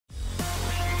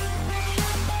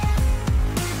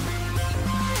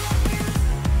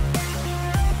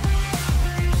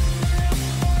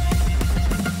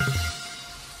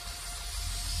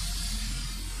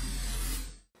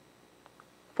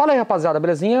Fala aí, rapaziada,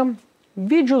 belezinha?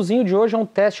 Videozinho de hoje é um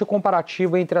teste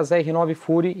comparativo entre as R9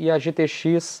 Fury e a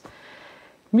GTX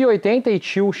 1080 e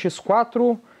TIL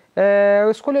X4. Eu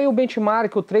escolhi aí o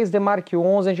benchmark, o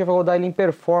 3DMARK11, a gente vai rodar ele em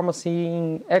Performance e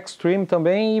em Extreme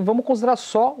também, e vamos considerar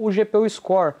só o GPU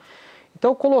Score. Então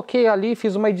eu coloquei ali,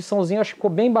 fiz uma ediçãozinha, acho que ficou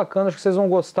bem bacana, acho que vocês vão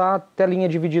gostar, telinha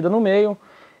dividida no meio.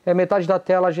 Metade da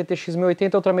tela GTX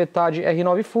 1080, outra metade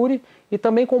R9 Fury, e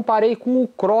também comparei com o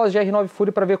Cross de R9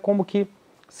 Fury para ver como que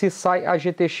se sai a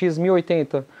GTX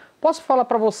 1080. Posso falar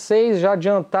para vocês, já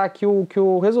adiantar que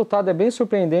o resultado é bem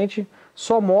surpreendente,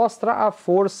 só mostra a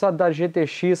força da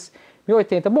GTX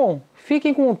 1080. Bom,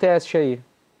 fiquem com o teste aí.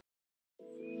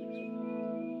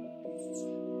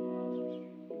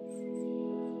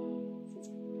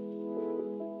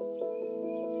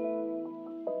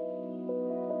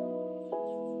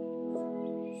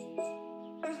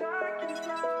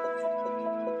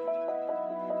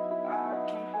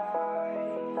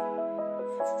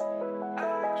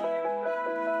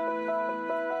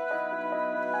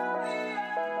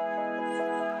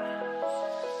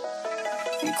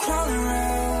 I'm crawling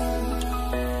around,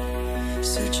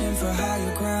 searching for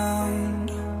higher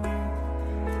ground.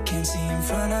 Can't see in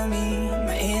front of me,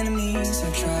 my enemies.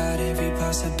 I've tried every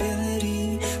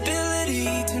possibility,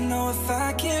 ability to know if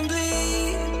I can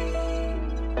bleed.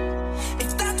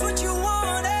 If that's what you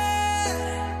wanted,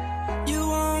 you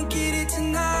won't get it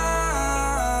tonight.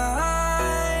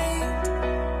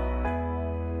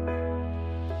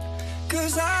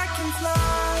 'Cause I can fly.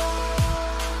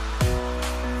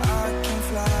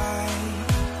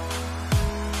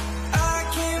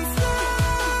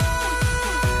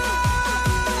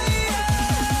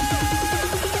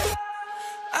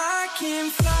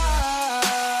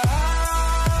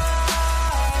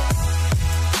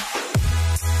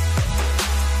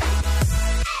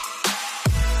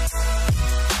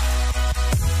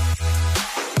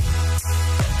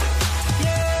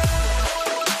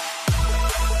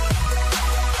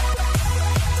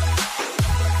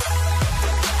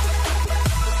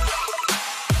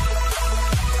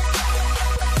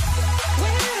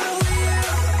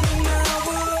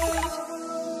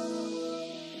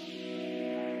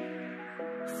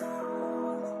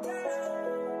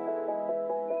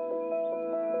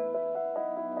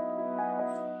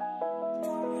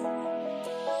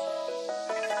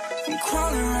 I'm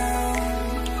crawling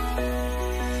around,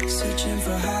 searching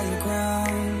for higher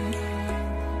ground.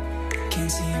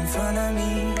 Can't see in front of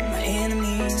me, my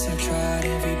enemies. I've tried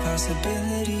every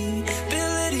possibility,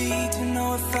 ability to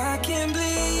know if I can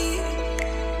bleed.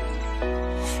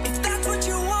 If that's what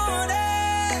you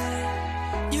wanted,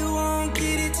 you won't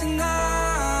get it tonight.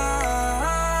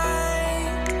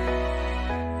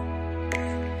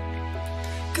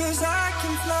 'Cause I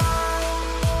can fly.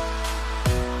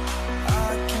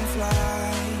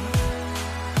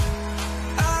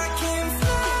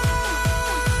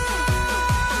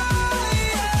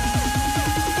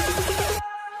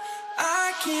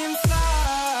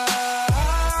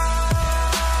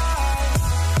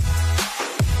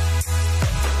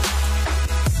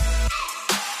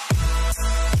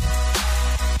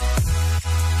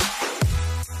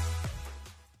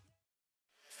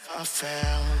 I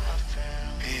fell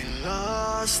and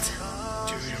lost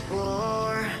to the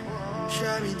roar,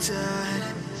 shot me dead.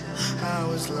 I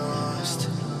was lost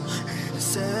and I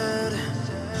said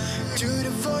to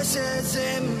the voices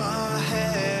in my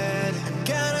head, I'm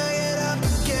gonna get up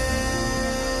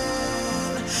again.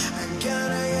 I'm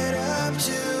gonna get up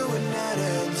to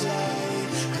another day.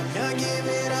 I'm not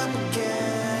giving up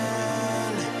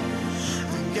again.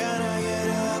 I'm gonna get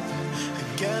up.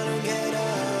 I'm gonna get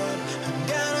up.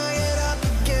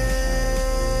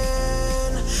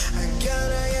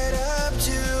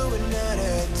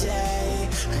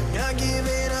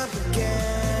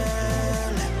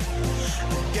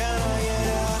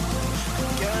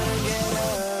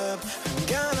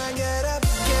 Gonna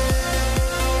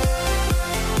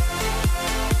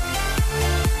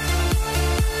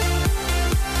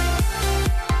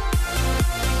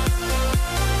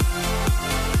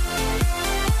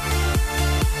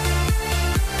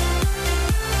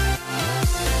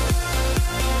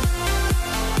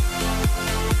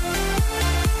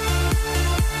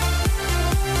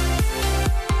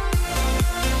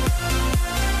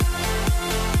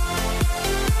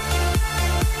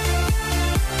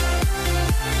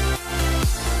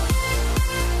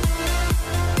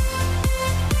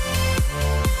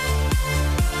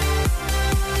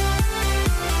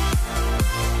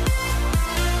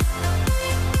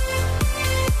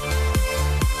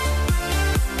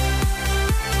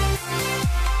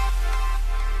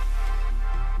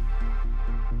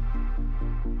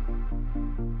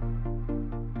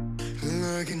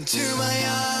into my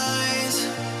eyes.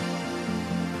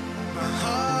 My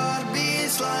heart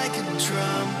beats like a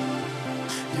drum.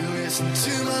 You listen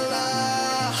to my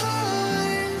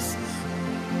lies.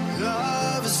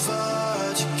 Love is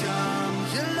far to come.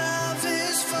 Your love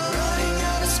is far. Running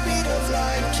at the speed of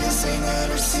light, kissing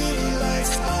under city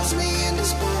lights. Calls me in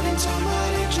this morning time,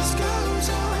 but it just goes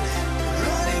on.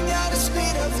 Running at the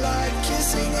speed of light,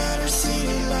 kissing under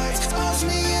city lights. Calls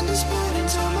me in this morning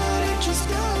time, but it just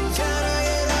goes on. Gotta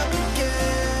get up again.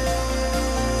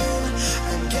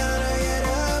 I'm gonna get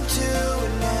up to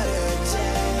another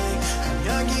day. I'm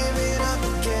not giving up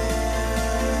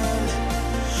again.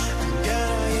 I'm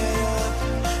gonna get up.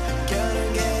 I'm gonna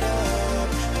get up.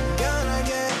 I'm gonna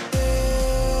get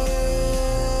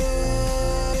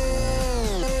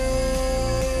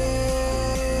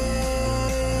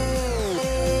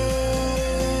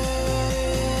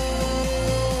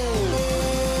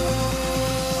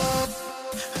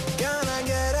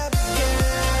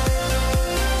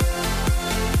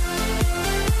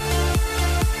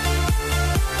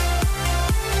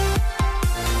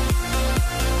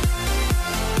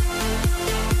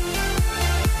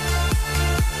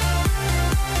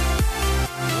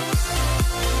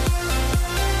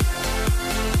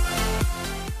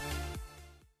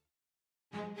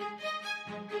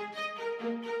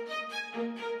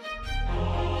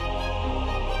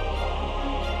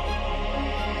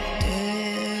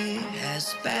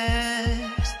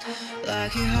fast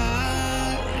like a hurricane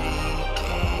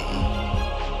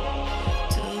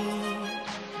to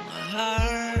my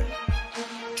heart,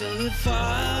 till it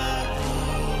far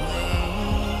away.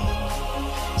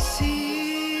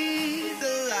 See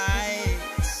the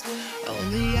lights on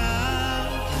the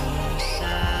other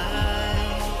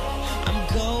side. I'm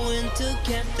going to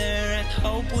get there and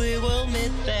hope we will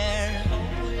meet there.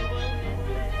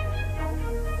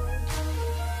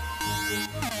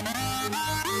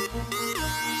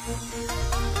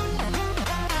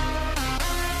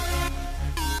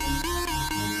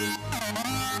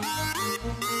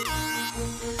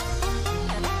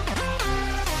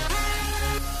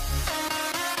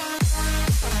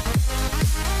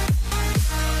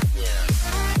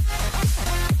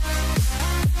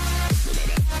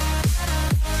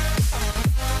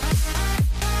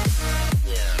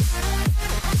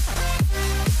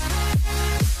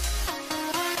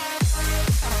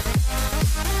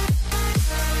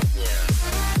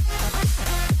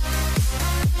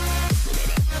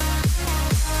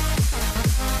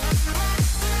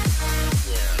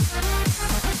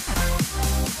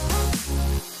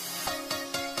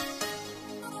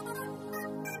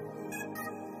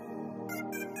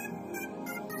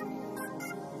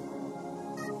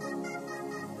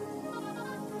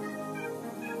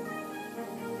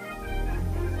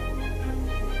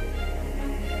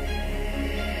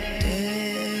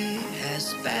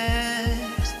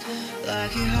 Fast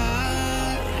like a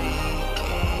hurricane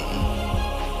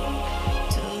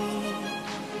to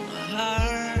my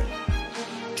heart,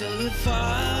 till it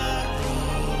far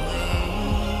away.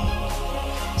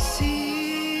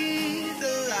 See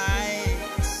the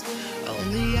lights on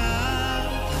the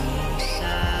other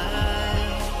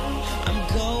side. I'm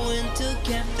going to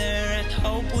get there and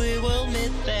hope we will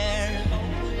meet there.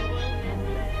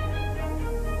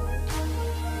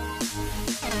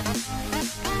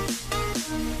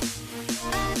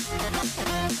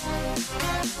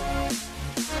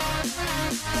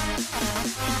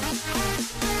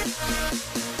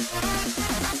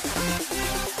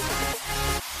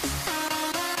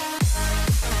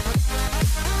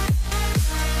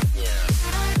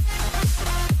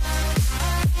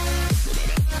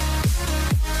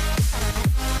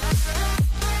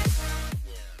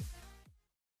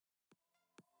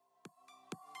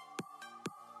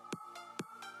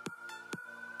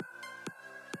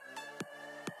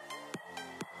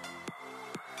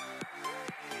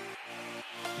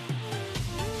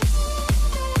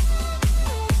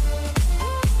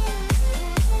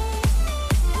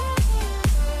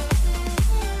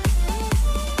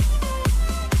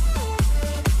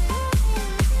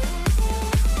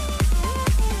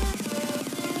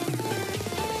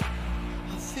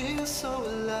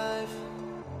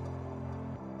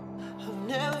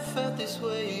 Felt this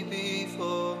way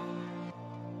before.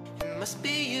 It must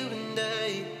be you and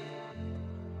I.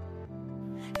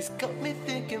 It's got me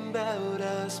thinking about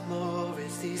us more.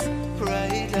 It's these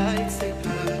bright lights, they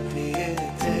put me in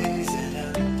a daze, and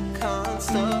I can't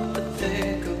stop but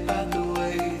think about the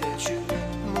way that you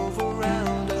move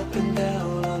around up and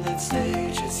down on that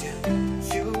stage. It's your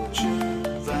future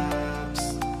vibes.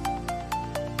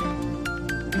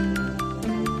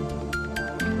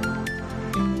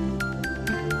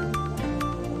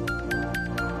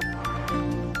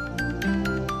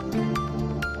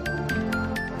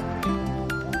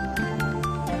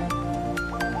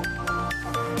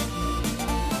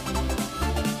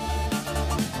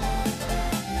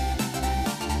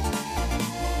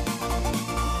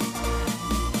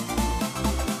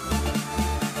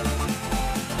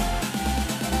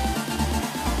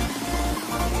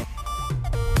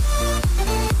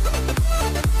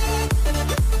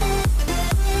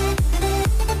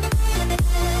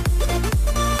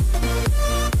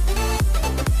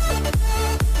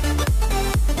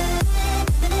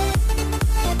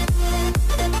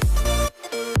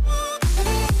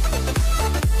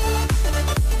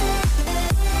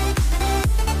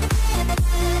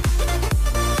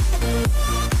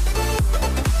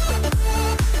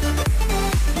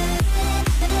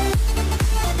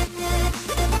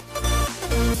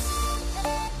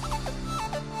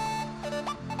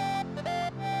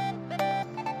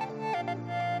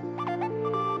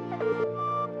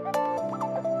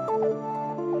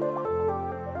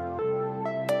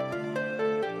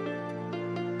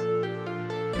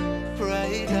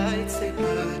 they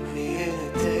put me in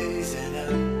a daze, and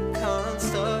I can't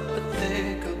stop but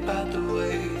think about the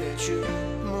way that you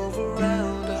move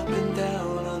around up and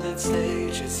down on that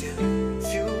stage. It's your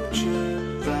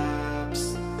future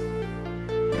vibes.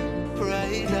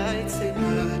 Bright lights, they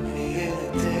put me in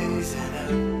a daze,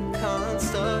 and I can't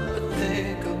stop but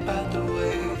think about the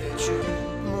way that you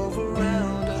move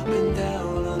around up and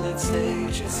down on that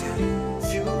stage. It's your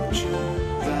future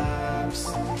vibes.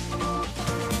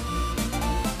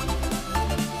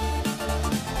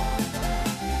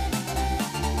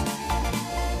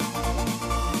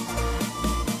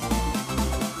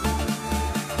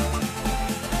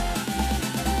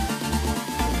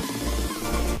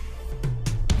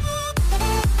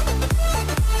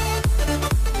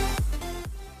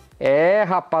 É,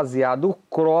 rapaziada, o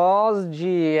Cross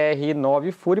de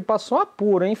R9 Fury passou um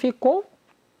apuro, hein? Ficou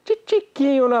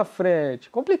titiquinho na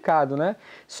frente. Complicado, né?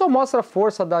 Só mostra a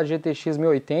força da GTX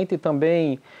 1080 e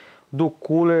também do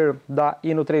cooler da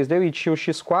Ino 3D, o ITIL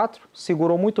X4.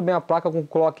 Segurou muito bem a placa com o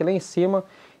clock lá em cima.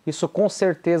 Isso com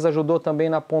certeza ajudou também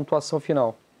na pontuação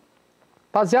final.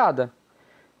 Rapaziada,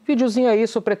 videozinho é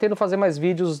isso. Eu pretendo fazer mais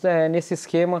vídeos nesse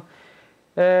esquema.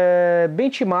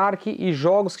 Benchmark e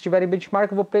jogos que tiverem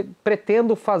benchmark, eu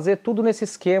pretendo fazer tudo nesse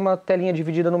esquema, telinha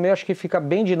dividida no meio. Acho que fica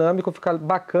bem dinâmico, fica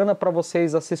bacana para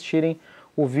vocês assistirem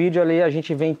o vídeo ali. A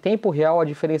gente vê em tempo real a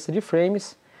diferença de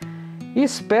frames. E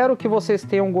espero que vocês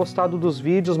tenham gostado dos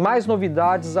vídeos. Mais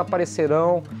novidades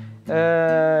aparecerão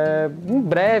em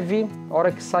breve, a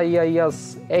hora que sair aí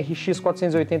as RX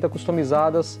 480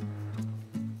 customizadas.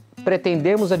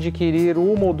 Pretendemos adquirir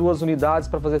 1 ou 2 unidades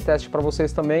para fazer teste para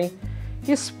vocês também.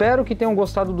 Espero que tenham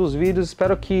gostado dos vídeos,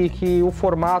 espero que o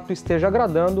formato esteja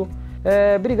agradando.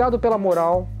 Obrigado pela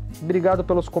moral, obrigado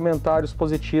pelos comentários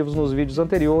positivos nos vídeos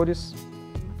anteriores.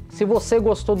 Se você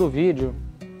gostou do vídeo,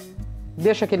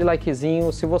 deixa aquele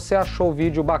likezinho. Se você achou o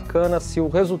vídeo bacana, se o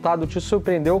resultado te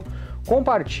surpreendeu,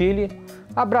 compartilhe.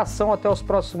 Abração, até os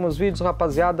próximos vídeos,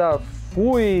 rapaziada.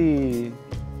 Fui!